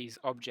about these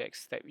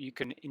objects that you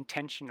can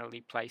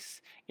intentionally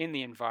place in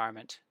the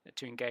environment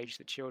to engage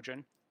the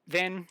children.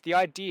 Then the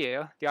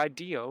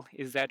ideal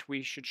is that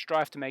we should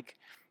strive to make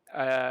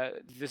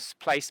this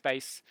play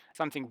space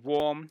something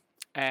warm,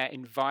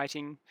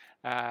 inviting,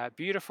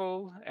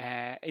 beautiful,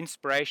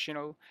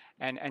 inspirational,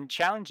 and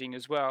challenging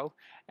as well.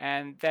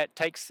 And that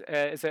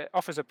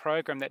offers a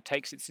program that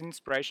takes its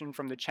inspiration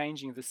from the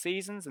changing of the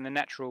seasons and the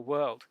natural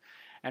world.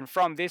 And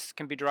from this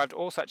can be derived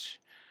all such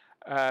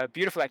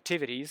beautiful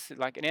activities,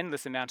 like an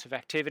endless amount of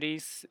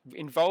activities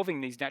involving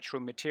these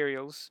natural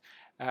materials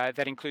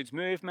that includes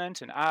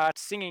movement and art,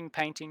 singing,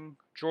 painting,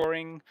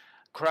 drawing,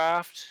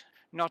 craft,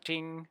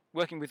 knotting,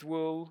 working with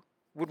wool,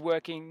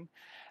 woodworking,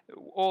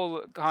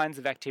 all kinds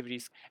of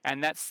activities.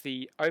 And that's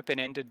the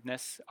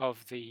open-endedness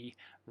of the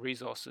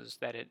resources,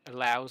 that it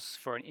allows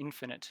for an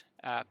infinite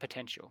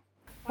potential.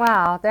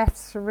 Wow,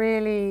 that's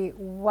really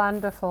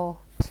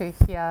wonderful to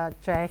hear,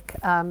 Jake.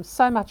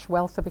 So much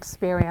wealth of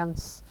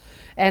experience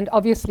and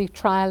obviously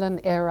trial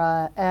and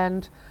error.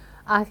 And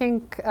I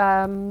think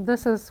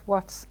this is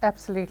what's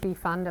absolutely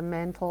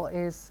fundamental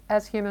is,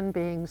 as human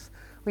beings,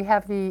 we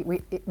have the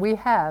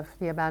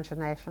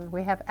imagination,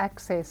 we have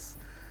access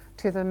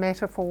to the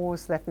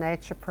metaphors that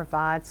nature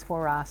provides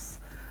for us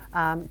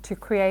to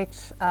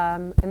create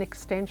an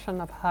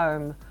extension of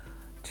home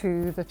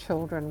to the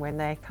children when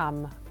they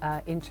come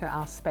into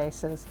our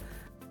spaces.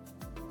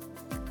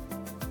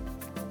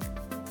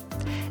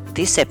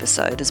 This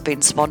episode has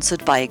been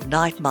sponsored by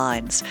Ignite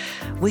Minds.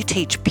 We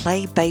teach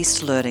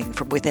play-based learning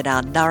from within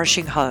our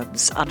nourishing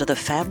homes under the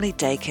family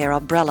daycare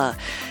umbrella.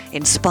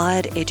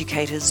 Inspired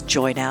educators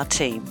join our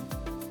team.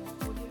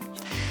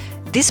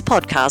 This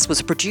podcast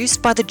was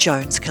produced by the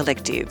Jones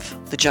Collective,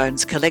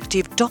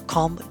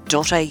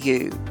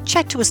 thejonescollective.com.au.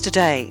 Chat to us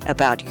today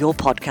about your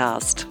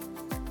podcast.